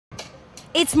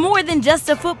It's more than just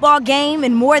a football game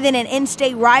and more than an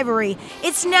in-state rivalry.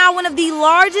 It's now one of the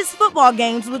largest football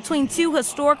games between two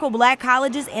historical black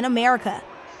colleges in America.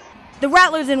 The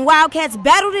Rattlers and Wildcats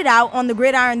battled it out on the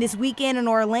gridiron this weekend in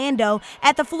Orlando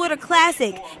at the Florida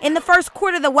Classic. In the first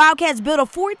quarter, the Wildcats built a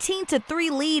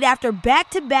 14-3 lead after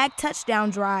back-to-back touchdown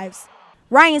drives.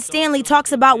 Ryan Stanley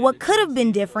talks about what could have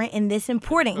been different in this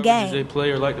important game. They play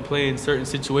or like to play in certain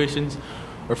situations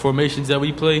or formations that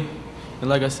we play. And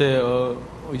like I said,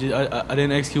 I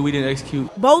didn't execute, we didn't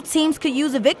execute. Both teams could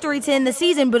use a victory to end the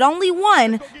season, but only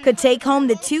one could take home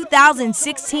the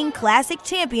 2016 Classic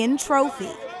Champion trophy.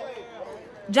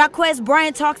 Jaquez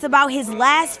Bryant talks about his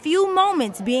last few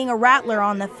moments being a Rattler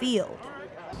on the field.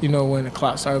 You know, when the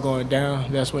clock started going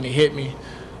down, that's when it hit me.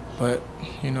 But,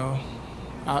 you know,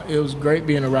 it was great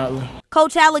being a Rattler.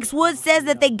 Coach Alex Woods says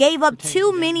that they gave up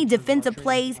too many defensive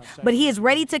plays, but he is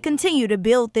ready to continue to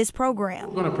build this program.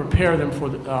 We're going to prepare them for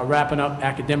wrapping up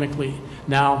academically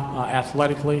now,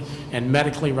 athletically, and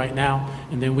medically right now,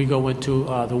 and then we go into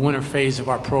the winter phase of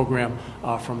our program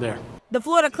from there. The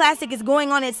Florida Classic is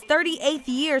going on its 38th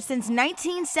year since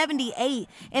 1978,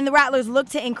 and the Rattlers look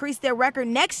to increase their record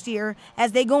next year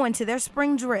as they go into their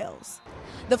spring drills.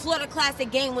 The Florida Classic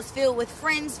game was filled with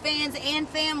friends, fans, and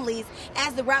families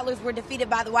as the Rattlers were defeated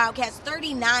by the Wildcats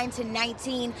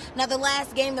 39-19. Now, the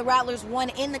last game the Rattlers won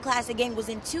in the Classic game was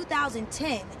in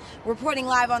 2010. Reporting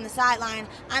live on the sideline,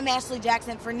 I'm Ashley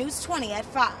Jackson for News 20 at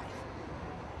 5.